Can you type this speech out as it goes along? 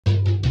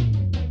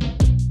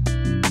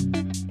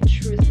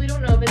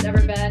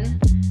ever been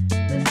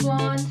this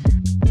blonde.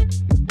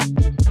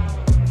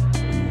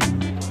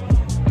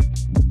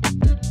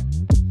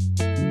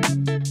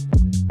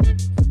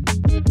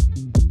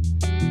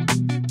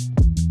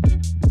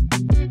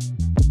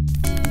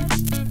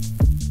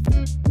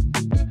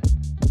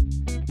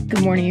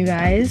 Good morning, you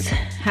guys.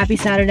 Happy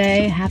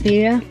Saturday,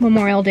 happy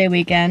Memorial Day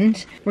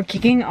weekend. We're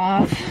kicking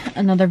off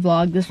another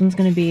vlog. This one's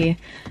gonna be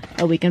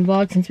a weekend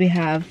vlog since we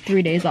have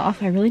 3 days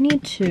off. I really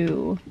need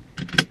to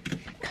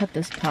cut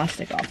this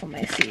plastic off on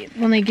my seat.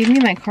 When they gave me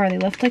my car, they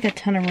left like a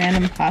ton of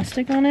random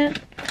plastic on it.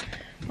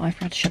 Oh, I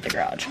forgot to shut the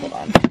garage, hold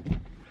on.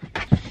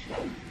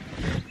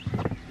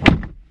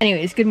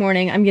 Anyways, good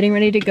morning. I'm getting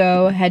ready to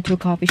go head to a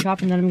coffee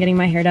shop and then I'm getting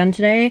my hair done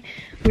today.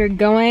 We're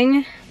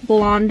going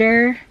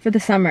blonder for the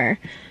summer.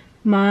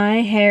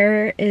 My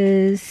hair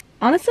is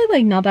honestly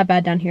like not that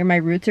bad down here. My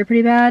roots are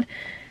pretty bad,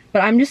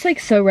 but I'm just like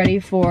so ready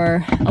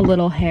for a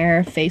little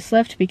hair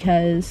facelift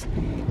because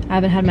I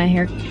haven't had my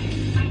hair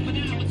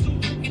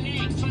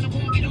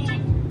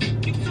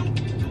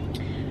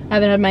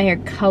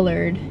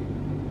colored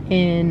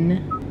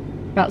in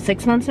about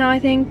 6 months now, I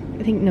think.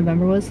 I think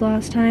November was the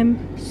last time.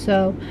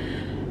 So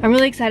I'm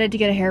really excited to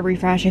get a hair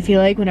refresh. I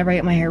feel like whenever I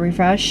get my hair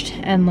refreshed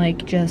and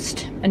like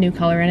just a new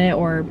color in it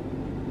or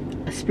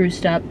a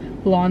spruced up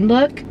blonde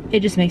look,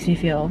 it just makes me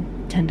feel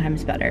 10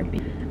 times better.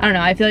 I don't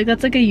know, I feel like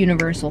that's like a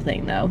universal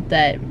thing though,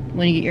 that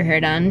when you get your hair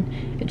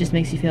done, it just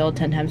makes you feel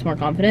 10 times more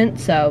confident.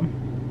 So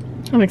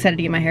I'm excited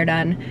to get my hair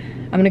done.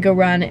 I'm gonna go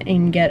run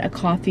and get a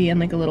coffee and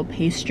like a little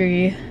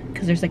pastry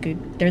because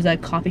there's a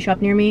coffee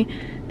shop near me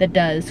that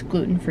does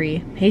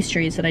gluten-free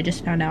pastries that I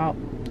just found out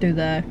through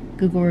the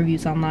Google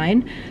reviews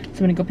online. So I'm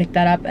gonna go pick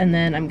that up and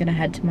then I'm gonna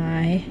head to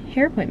my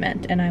hair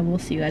appointment and I will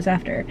see you guys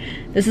after.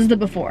 This is the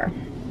before.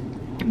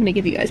 I'm gonna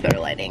give you guys better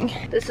lighting.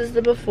 This is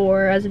the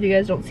before, as if you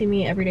guys don't see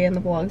me every day in the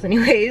vlogs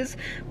anyways.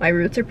 My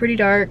roots are pretty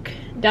dark.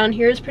 Down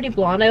here is pretty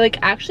blonde. I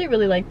actually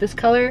really like this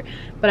color,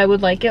 but I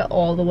would like it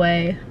all the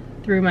way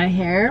through my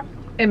hair.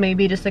 And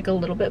maybe just like a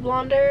little bit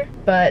blonder,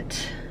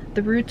 but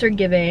the roots are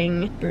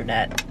giving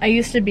brunette. I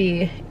used to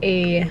be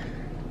a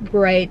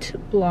bright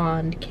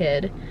blonde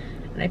kid,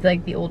 and I feel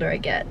like the older I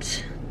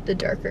get, the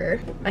darker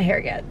my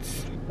hair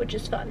gets, which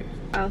is fun.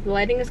 The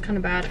lighting is kind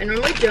of bad. I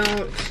normally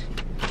don't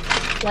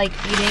like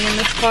eating in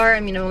this car. I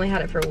mean, I've only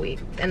had it for a week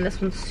and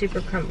this one's super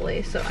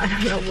crumbly, so I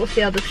don't know, we'll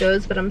see how this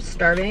goes, but I'm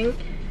starving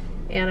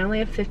and I only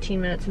have 15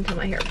 minutes until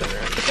my hair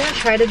appointment. I'm gonna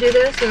try to do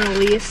this in the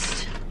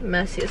least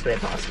messiest way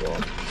possible.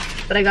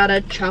 But I got a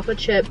chocolate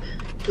chip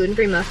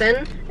gluten-free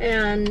muffin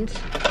and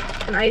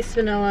an iced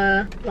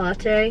vanilla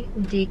latte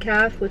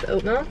decaf with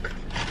oat milk.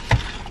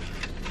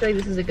 I feel like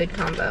this is a good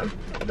combo,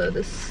 although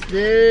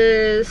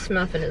this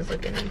muffin is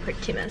looking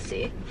pretty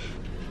messy.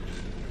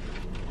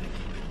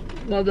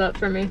 Love that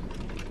for me.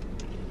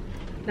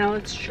 Now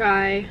let's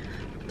try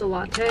the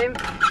latte.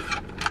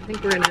 I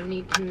think we're gonna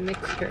need to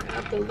mix her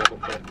up a little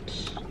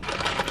bit.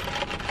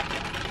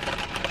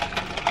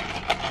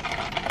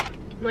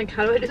 I'm like,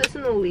 how do I do this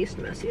in the least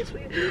messiest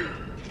way?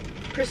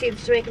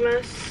 Proceeds to make a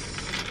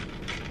mess.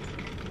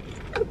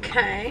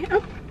 Okay.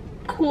 Oh,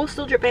 cool,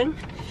 still dripping.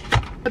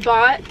 I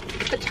bought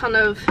a ton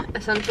of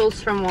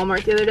essentials from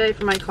Walmart the other day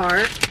for my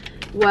car.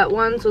 Wet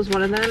ones was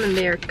one of them, and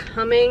they are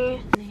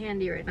coming in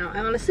handy right now. I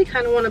honestly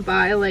kind of want to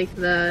buy like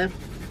the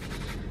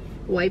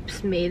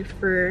wipes made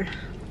for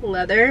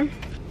leather,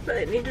 but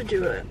I need to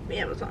do an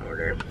Amazon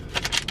order.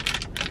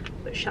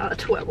 But shout out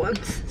to Wet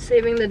Ones,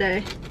 saving the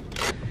day.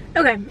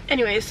 Okay,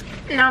 anyways,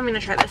 now I'm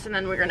gonna try this and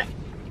then we're gonna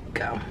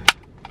go,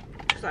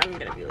 because I'm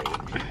gonna be late.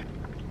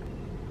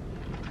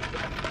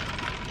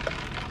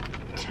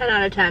 10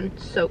 out of 10,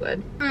 so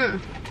good.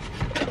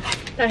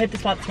 I hit the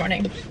spot this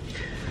morning.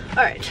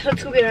 All right,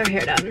 let's go get our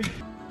hair done.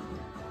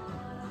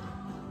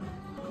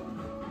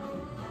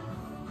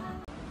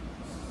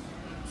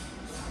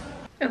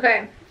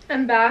 Okay,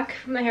 I'm back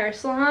from the hair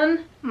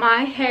salon.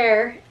 My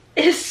hair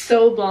is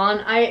so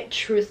blonde. I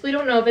truthfully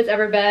don't know if it's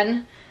ever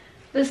been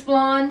this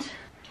blonde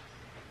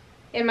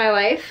in my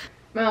life.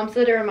 My mom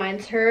said it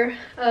reminds her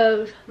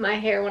of my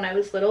hair when I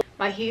was little.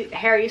 My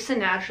hair used to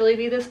naturally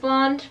be this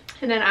blonde,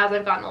 and then as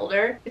I've gotten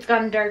older, it's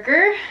gotten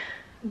darker,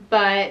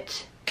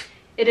 but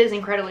it is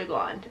incredibly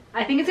blonde.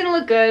 I think it's gonna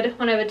look good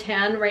when I have a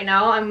tan. Right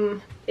now,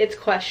 it's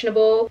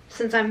questionable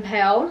since I'm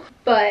pale,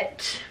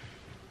 but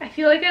I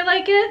feel like I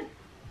like it.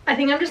 I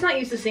think I'm just not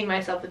used to seeing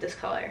myself with this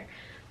color,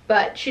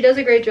 but she does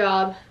a great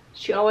job.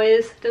 She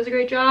always does a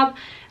great job,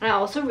 and I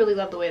also really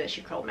love the way that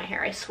she curled my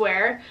hair. I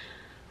swear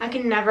I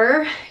can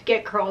never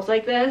get curls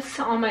like this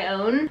on my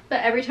own,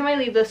 but every time I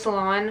leave the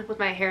salon with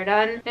my hair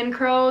done and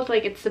curled,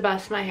 like, it's the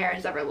best my hair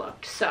has ever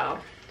looked. So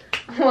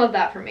I love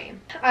that for me.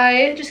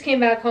 I just came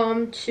back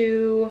home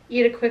to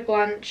eat a quick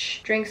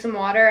lunch, drink some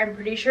water. I'm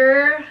pretty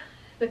sure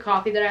the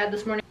coffee that I had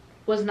this morning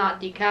was not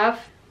decaf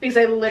because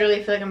I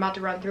literally feel like I'm about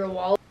to run through a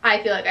wall.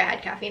 I feel like I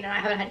had caffeine and I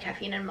haven't had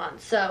caffeine in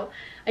months, so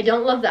I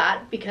don't love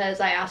that because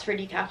I asked for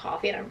decaf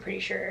coffee and I'm pretty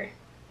sure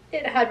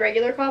it had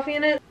regular coffee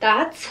in it.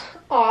 That's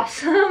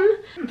awesome.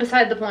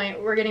 Beside the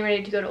point, we're getting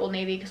ready to go to Old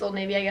Navy because Old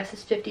Navy, I guess,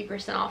 is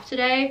 50% off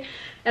today.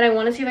 And I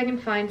want to see if I can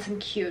find some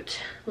cute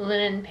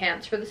linen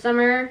pants for the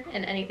summer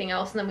and anything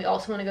else. And then we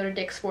also want to go to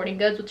Dick's Sporting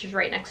Goods, which is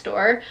right next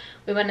door.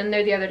 We went in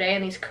there the other day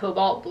and these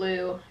cobalt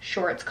blue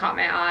shorts caught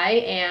my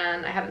eye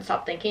and I haven't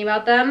stopped thinking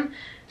about them.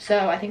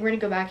 So I think we're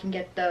gonna go back and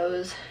get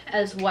those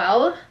as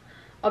well.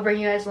 I'll bring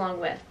you guys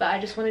along with, but I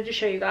just wanted to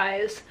show you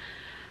guys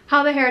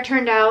how the hair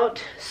turned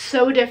out.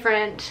 So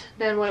different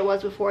than what it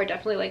was before.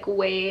 Definitely like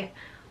way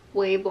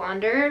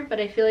blonder, but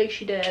I feel like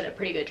she did a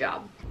pretty good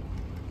job.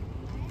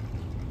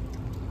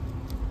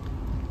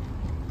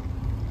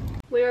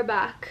 We are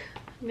back.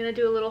 I'm gonna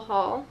do a little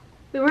haul.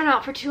 We weren't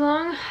out for too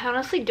long. I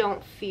honestly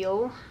don't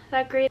feel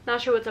that great.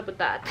 Not sure what's up with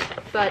that,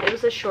 but it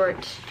was a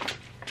short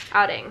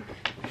outing.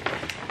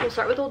 We'll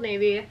start with Old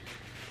Navy.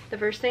 The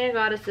first thing I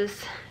got is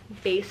this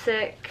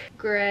basic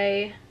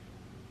gray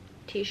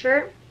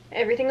t-shirt.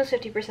 Everything was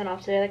 50%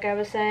 off today, like I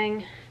was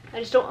saying. I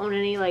just don't own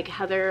any like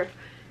heather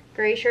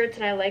gray shirts,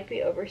 and I like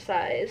the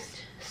oversized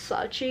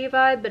slouchy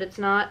vibe, but it's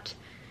not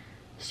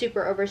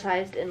super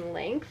oversized in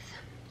length.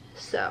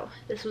 So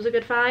this was a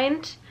good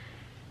find.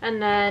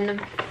 And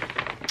then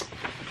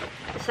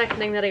the second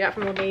thing that I got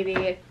from Old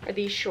Navy are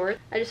these shorts.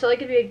 I just felt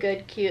like it'd be a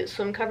good, cute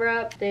swim cover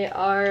up. They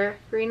are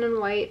green and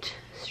white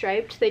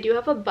striped. They do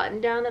have a button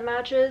down that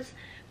matches,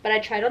 but I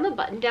tried on the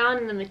button down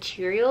and the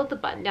material of the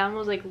button down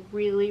was like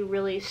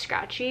really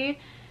scratchy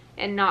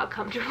and not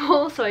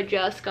comfortable. So I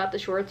just got the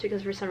shorts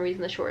because for some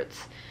reason the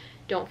shorts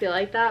don't feel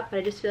like that, but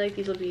I just feel like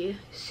these will be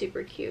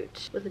super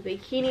cute with a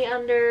bikini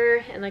under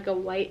and like a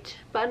white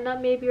button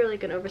up maybe, or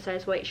like an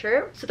oversized white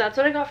shirt. So that's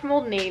what I got from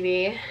Old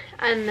Navy.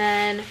 And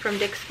then from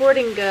Dick's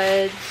Sporting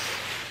Goods,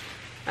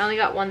 I only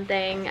got one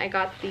thing. I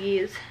got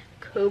these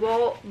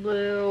cobalt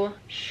blue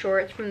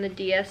shorts from the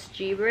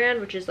DSG brand,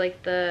 which is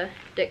like the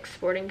Dick's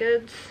Sporting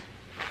Goods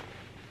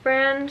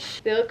brand.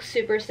 They look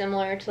super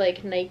similar to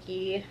like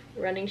Nike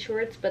running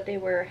shorts, but they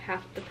were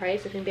half the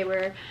price. I think they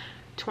were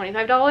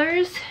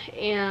 $25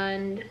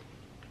 and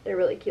they're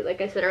really cute. Like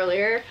I said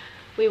earlier,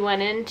 we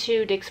went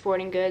into Dick's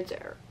Sporting Goods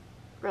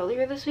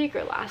earlier this week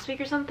or last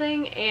week or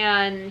something,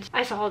 and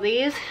I saw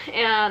these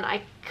and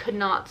I could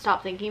not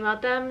stop thinking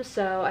about them,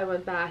 so I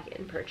went back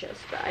and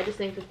purchased. But I just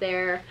think that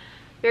they're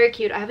very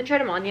cute. I haven't tried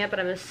them on yet, but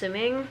I'm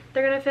assuming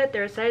they're gonna fit.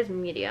 They're a size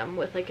medium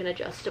with like an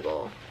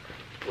adjustable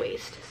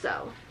waist,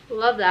 so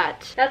love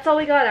that. That's all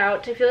we got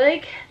out. I feel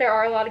like there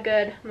are a lot of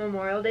good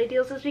Memorial Day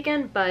deals this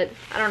weekend, but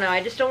I don't know,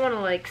 I just don't want to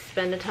like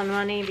spend a ton of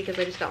money because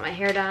I just got my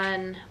hair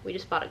done, we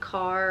just bought a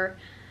car,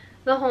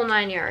 the whole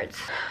 9 yards.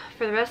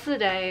 For the rest of the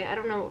day, I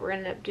don't know what we're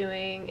gonna end up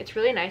doing. It's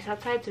really nice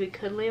outside, so we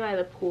could lay by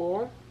the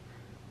pool,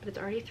 but it's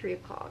already 3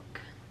 o'clock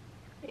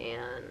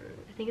and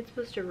I think it's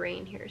supposed to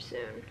rain here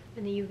soon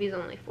and the UV is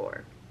only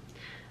 4.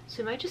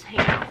 So we might just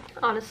hang out.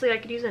 Honestly, I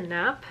could use a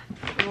nap.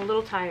 I'm a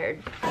little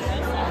tired.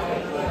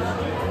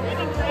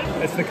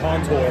 It's the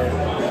contour.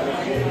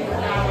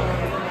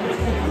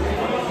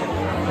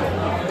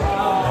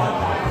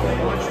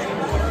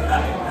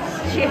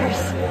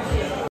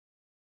 Cheers.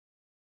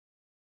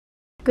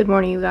 Good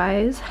morning, you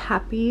guys.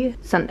 Happy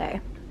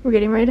Sunday. We're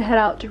getting ready to head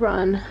out to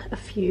run a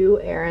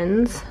few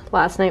errands.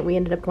 Last night we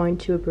ended up going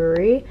to a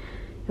brewery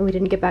and we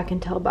didn't get back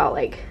until about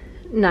like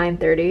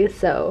 9:30,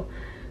 so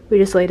we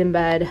just laid in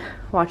bed,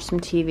 watched some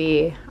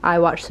TV. I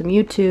watched some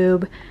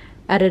YouTube,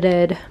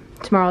 edited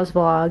tomorrow's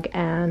vlog,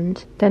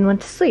 and then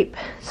went to sleep.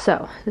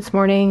 So this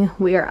morning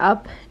we are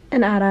up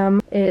and at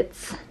 'em.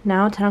 It's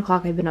now 10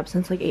 o'clock. I've been up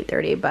since like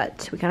 8:30,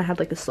 but we kind of had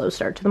like a slow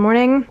start to the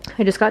morning.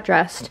 I just got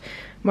dressed.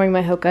 I'm wearing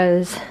my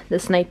Hoka's,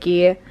 this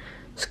Nike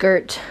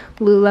skirt,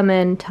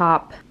 Lululemon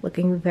top,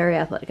 looking very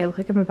athletic. I look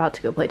like I'm about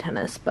to go play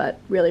tennis, but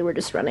really we're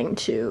just running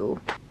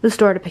to the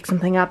store to pick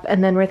something up,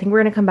 and then I think we're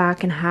gonna come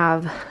back and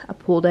have a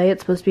pool day.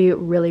 It's supposed to be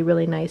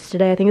really nice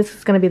today. I think this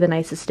is gonna be the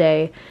nicest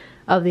day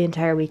of the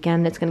entire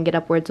weekend. It's gonna get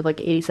upwards of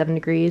like 87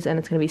 degrees and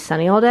it's gonna be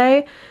sunny all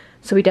day.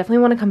 So we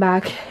definitely want to come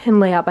back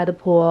and lay out by the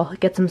pool,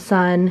 get some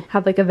sun,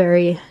 have like a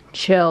very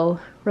chill,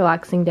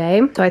 relaxing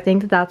day. So I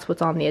think that that's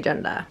what's on the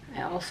agenda.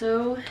 I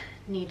also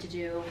need to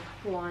do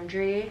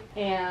laundry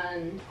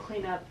and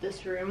clean up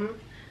this room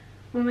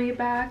when we get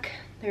back.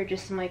 There are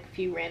just some like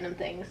few random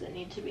things that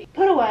need to be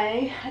put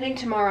away. I think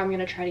tomorrow I'm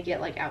gonna try to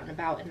get like out and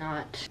about and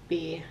not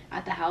be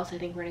at the house. I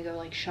think we're gonna go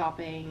like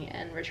shopping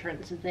and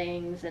return some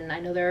things, and I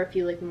know there are a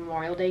few like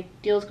Memorial Day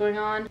deals going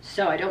on,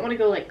 so I don't want to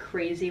go like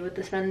crazy with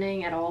the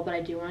spending at all, but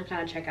I do want to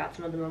kind of check out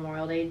some of the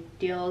Memorial Day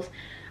deals.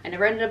 I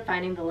never ended up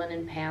finding the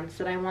linen pants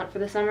that I want for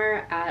the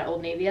summer at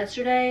Old Navy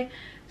yesterday,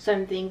 so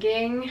I'm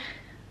thinking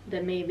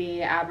that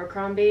maybe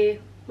Abercrombie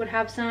would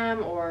have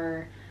some,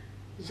 or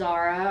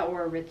Zara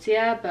or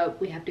Aritzia, but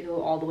we have to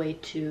go all the way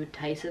to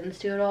Tyson's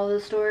to go to all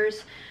those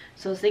stores.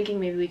 So I was thinking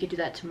maybe we could do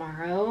that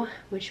tomorrow,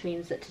 which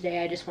means that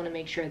today I just want to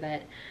make sure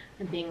that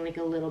I'm being like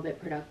a little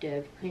bit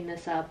productive, clean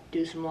this up,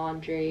 do some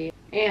laundry,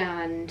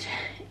 and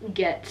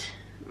get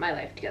my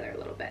life together a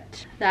little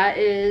bit. That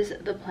is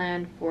the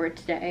plan for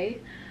today.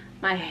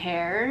 My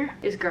hair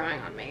is growing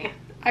on me.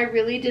 I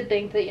really did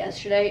think that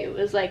yesterday it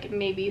was like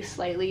maybe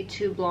slightly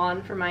too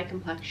blonde for my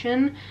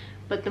complexion,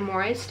 but the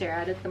more I stare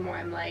at it, the more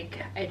I'm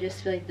like, I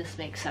just feel like this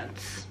makes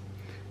sense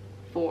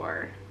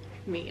for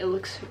me. It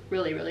looks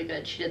really, really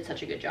good. She did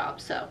such a good job,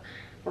 so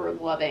we're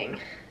loving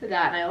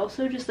that. And I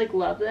also just like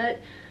love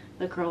that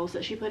the curls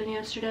that she put in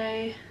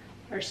yesterday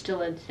are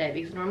still in today,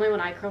 because normally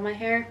when I curl my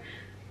hair,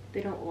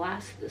 they don't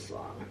last this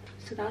long.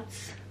 So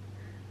that's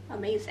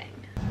amazing.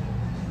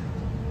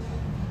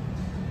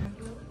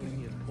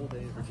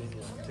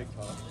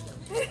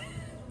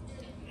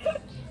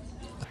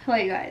 Hello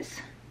you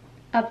guys.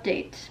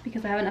 Update,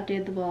 because I haven't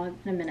updated the vlog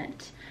in a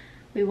minute.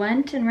 We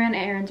went and ran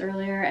errands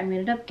earlier, and we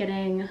ended up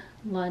getting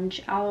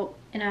lunch out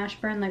in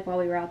Ashburn, like while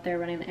we were out there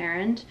running the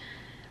errand.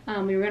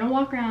 We were gonna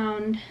walk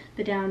around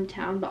the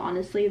downtown, but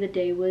honestly the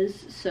day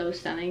was so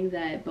stunning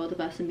that both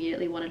of us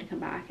immediately wanted to come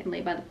back and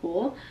lay by the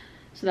pool.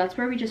 So that's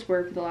where we just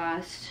were for the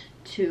last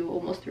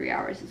almost 3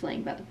 hours, is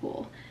laying by the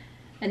pool.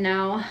 And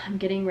now I'm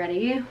getting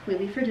ready. We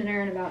leave for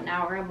dinner in about an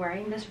hour. I'm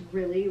wearing this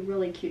really,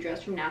 really cute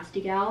dress from Nasty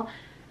Gal.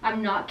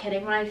 I'm not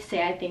kidding when I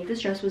say I think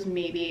this dress was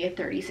maybe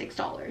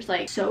 $36.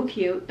 Like, so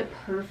cute. The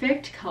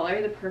perfect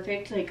color, the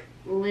perfect like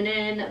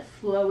linen,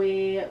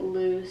 flowy,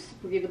 loose,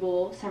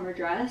 breathable summer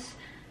dress.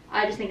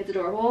 I just think it's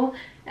adorable.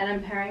 And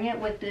I'm pairing it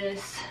with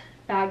this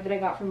bag that I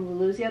got from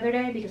Lulu's the other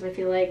day because I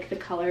feel like the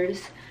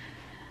colors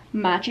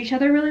match each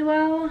other really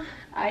well.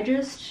 I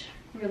just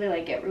really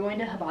like it. We're going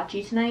to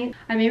Hibachi tonight.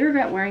 I may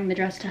regret wearing the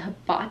dress to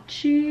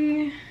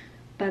Hibachi,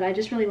 but I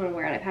just really want to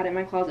wear it. I've had it in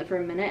my closet for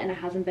a minute and it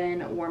hasn't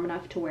been warm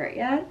enough to wear it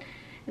yet.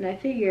 And I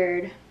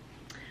figured,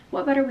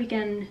 what better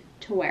weekend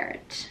to wear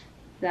it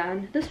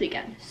than this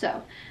weekend?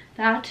 So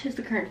that is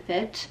the current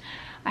fit.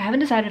 I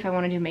haven't decided if I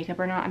want to do makeup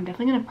or not. I'm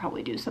definitely going to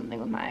probably do something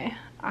with my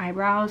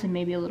eyebrows and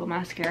maybe a little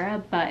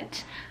mascara,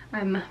 but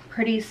I'm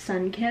pretty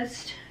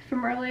sun-kissed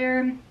from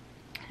earlier.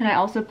 And I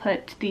also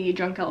put the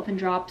Drunk Elephant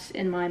drops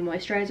in my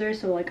moisturizer,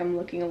 so like I'm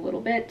looking a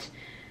little bit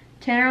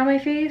tanner on my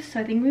face. So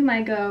I think we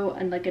might go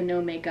on like a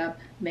no makeup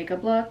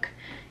look,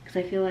 because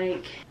I feel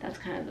like that's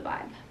kind of the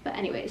vibe. But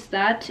anyways,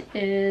 that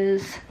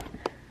is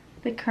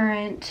the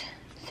current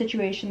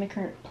situation, the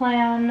current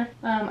plan.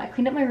 I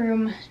cleaned up my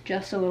room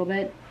just a little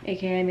bit,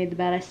 aka I made the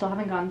bed. I still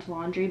haven't gotten to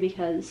laundry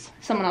because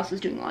someone else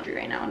is doing laundry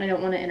right now and I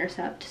don't want to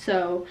intercept,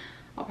 so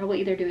I'll probably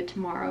either do it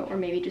tomorrow or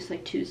maybe just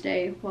like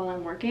Tuesday while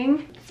I'm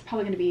working. It's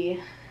probably gonna be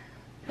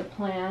the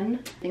plan.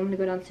 I think I'm gonna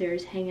go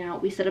downstairs, hang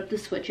out. We set up the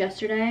Switch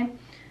yesterday,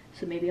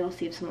 so maybe I'll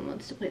see if someone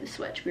wants to play the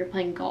Switch. We were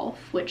playing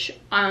golf, which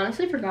I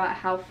honestly forgot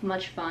how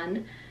much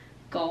fun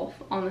golf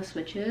on the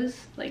Switch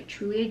is. Like,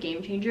 truly a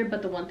game changer.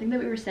 But the one thing that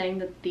we were saying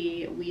that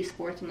the Wii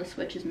Sports on the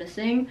Switch is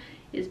missing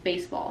is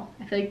baseball.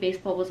 I feel like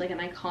baseball was like an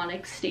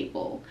iconic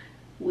staple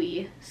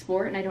Wii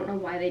Sport, and I don't know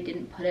why they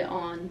didn't put it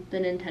on the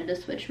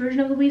Nintendo Switch version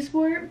of the Wii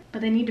Sport,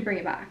 but they need to bring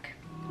it back,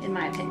 in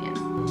my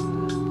opinion.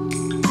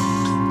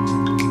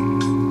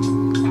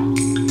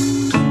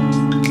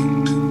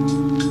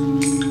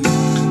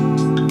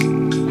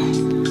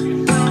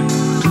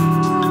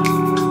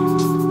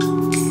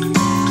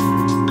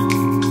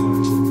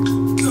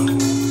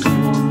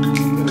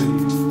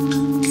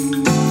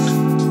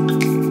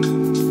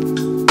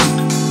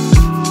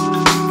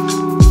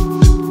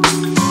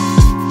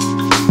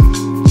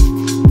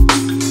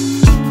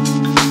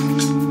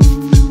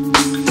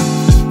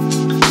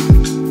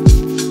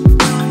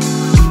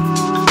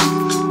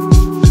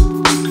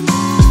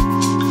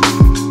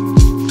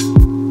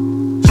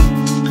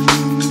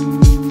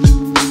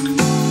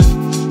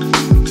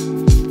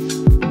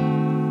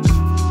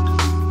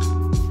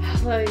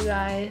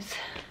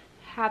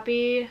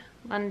 Happy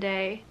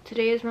Monday.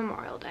 Today is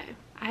Memorial Day.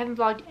 I haven't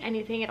vlogged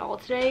anything at all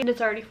today and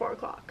it's already 4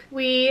 o'clock.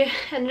 We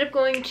ended up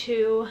going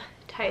to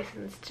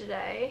Tyson's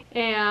today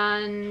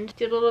and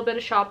did a little bit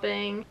of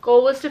shopping.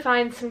 Goal was to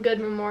find some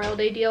good Memorial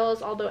Day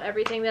deals, although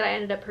everything that I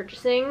ended up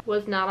purchasing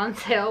was not on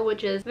sale,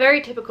 which is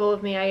very typical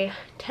of me. I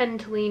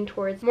tend to lean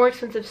towards more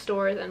expensive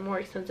stores and more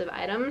expensive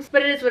items,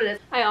 but it is what it is.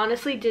 I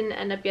honestly didn't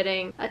end up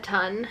getting a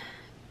ton,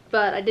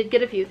 but I did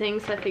get a few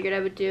things, so I figured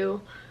I would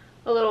do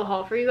a little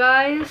haul for you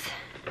guys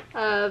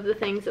of the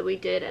things that we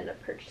did end up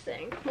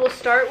purchasing. We'll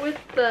start with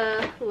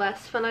the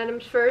less fun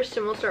items first,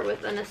 and we'll start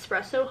with an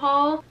Nespresso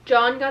haul.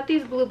 John got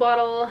these blue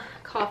bottle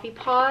coffee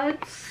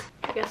pods,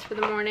 I guess for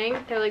the morning.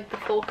 They're like the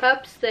full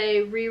cups.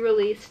 They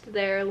re-released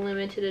their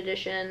limited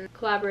edition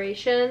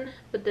collaboration,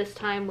 but this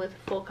time with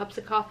full cups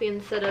of coffee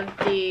instead of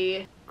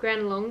the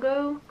Gran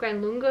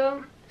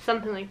Lungo,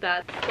 something like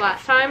that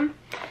last time.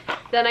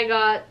 Then I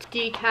got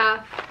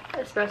decaf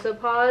espresso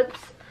pods.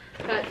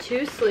 Got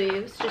 2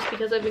 sleeves just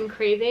because I've been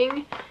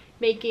craving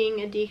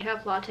making a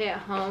decaf latte at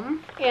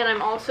home, and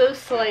I'm also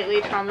slightly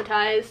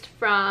traumatized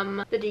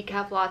from the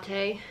decaf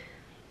latte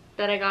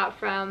that I got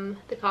from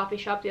the coffee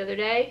shop the other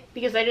day,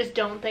 because I just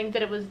don't think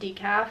that it was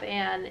decaf,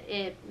 and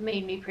it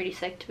made me pretty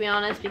sick, to be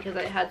honest, because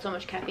it had so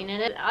much caffeine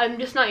in it. I'm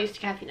just not used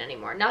to caffeine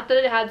anymore. Not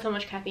that it had so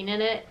much caffeine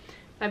in it,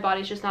 my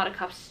body's just not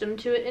accustomed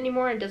to it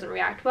anymore and doesn't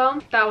react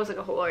well. That was like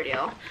a whole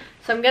ordeal.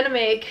 So I'm gonna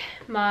make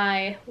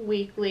my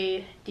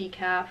weekly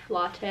decaf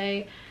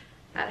latte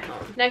at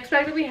home. Next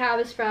bag that we have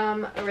is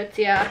from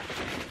Aritzia.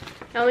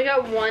 I only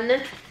got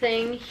one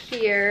thing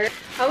here.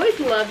 I always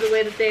love the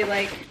way that they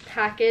like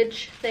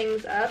package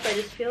things up. I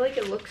just feel like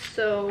it looks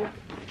so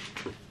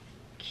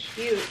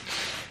cute.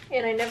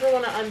 And I never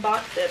want to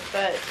unbox it,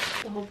 but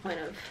the whole point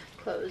of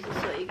clothes is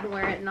so that you can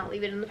wear it and not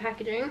leave it in the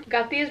packaging.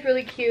 Got these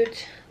really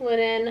cute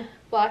linen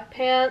black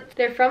pants.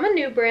 They're from a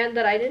new brand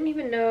that I didn't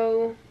even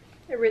know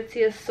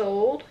Aritzia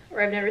sold,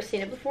 or I've never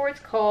seen it before. It's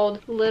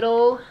called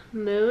Little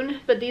Moon.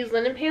 But these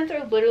linen pants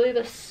are literally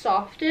the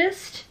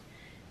softest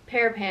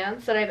pair of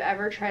pants that I've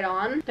ever tried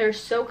on. They're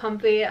so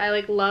comfy. I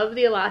like love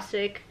the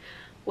elastic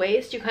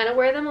waist. You kind of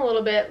wear them a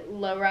little bit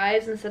low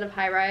rise instead of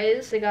high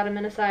rise. I got them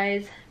in a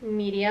size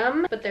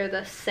medium, but they're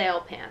the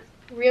sale pant.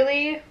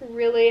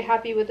 Really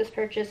happy with this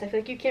purchase. I feel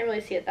like you can't really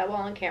see it that well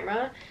on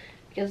camera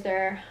because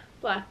they're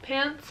black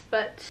pants,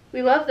 but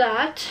we love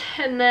that.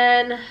 And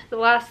then the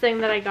last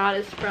thing that I got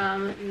is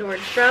from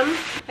Nordstrom.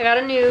 I got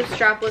a new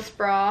strapless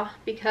bra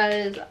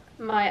because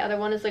my other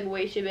one is like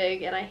way too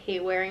big and I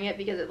hate wearing it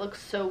because it looks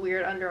so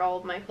weird under all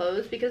of my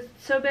clothes because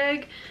it's so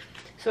big.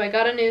 So I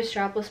got a new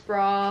strapless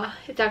bra.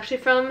 It's actually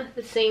from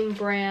the same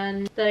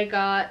brand that I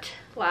got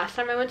last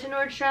time I went to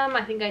Nordstrom.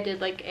 I think I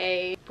did like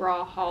a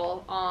bra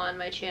haul on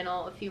my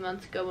channel a few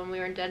months ago when we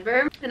were in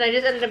Denver. And I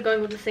just ended up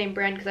going with the same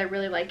brand because I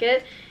really like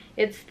it.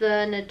 It's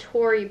the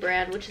Notori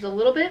brand, which is a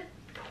little bit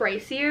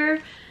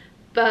pricier,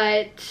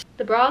 but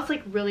the bras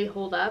like really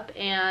hold up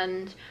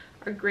and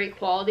are great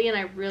quality, and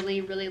I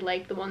really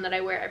like the one that I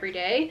wear every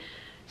day.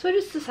 So I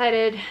just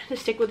decided to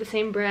stick with the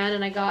same brand,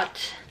 and I got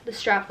the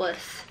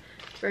strapless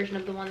version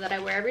of the one that I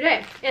wear every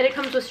day. And it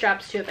comes with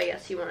straps too if I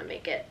guess you want to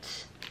make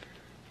it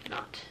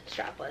not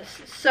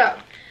strapless. So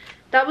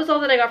that was all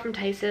that I got from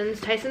Tyson's.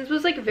 Tyson's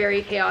was like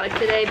very chaotic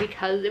today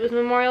because it was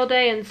Memorial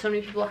Day and so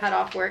many people had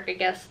off work. I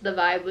guess the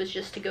vibe was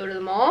just to go to the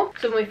mall.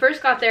 So when we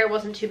first got there, it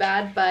wasn't too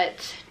bad,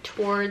 but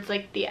towards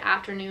like the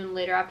afternoon,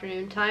 later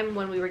afternoon time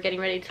when we were getting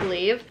ready to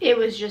leave, it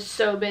was just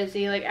so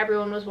busy. Like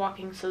everyone was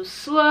walking so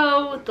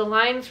slow. The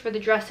lines for the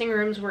dressing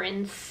rooms were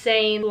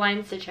insane. The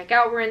lines to check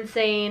out were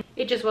insane.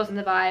 It just wasn't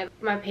the vibe.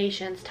 My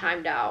patience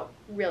timed out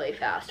really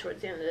fast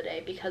towards the end of the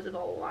day because of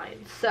all the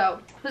lines. So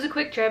it was a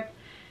quick trip.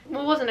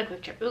 Well, it wasn't a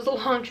quick trip, it was a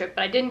long trip,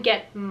 but I didn't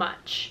get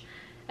much.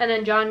 And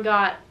then John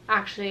got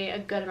actually a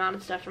good amount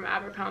of stuff from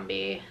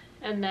Abercrombie,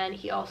 and then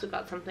he also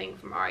got something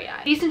from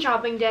REI. Decent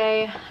shopping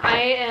day.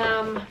 I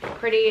am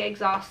pretty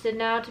exhausted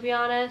now, to be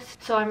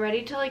honest, so I'm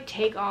ready to like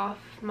take off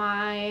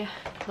my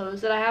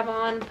clothes that I have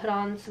on, put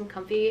on some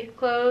comfy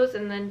clothes,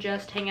 and then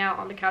just hang out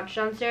on the couch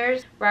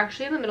downstairs. We're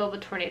actually in the middle of a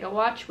tornado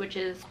watch, which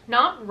is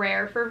not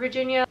rare for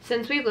Virginia.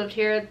 Since we've lived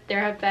here,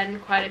 there have been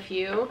quite a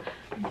few,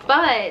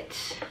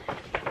 but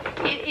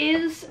it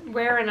is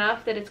rare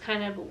enough that it's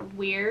kind of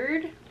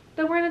weird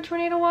that we're in a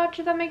tornado watch,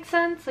 if that makes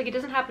sense. Like, it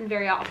doesn't happen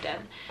very often.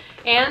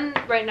 And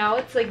right now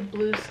it's like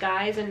blue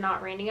skies and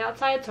not raining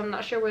outside, so I'm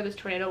not sure where this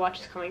tornado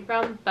watch is coming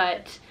from,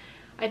 but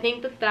I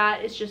think that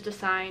that is just a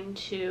sign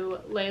to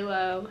lay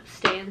low,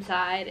 stay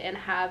inside, and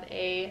have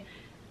a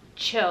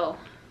chill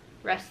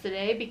rest of the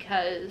day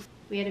because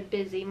we had a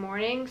busy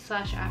morning /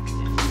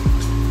 afternoon.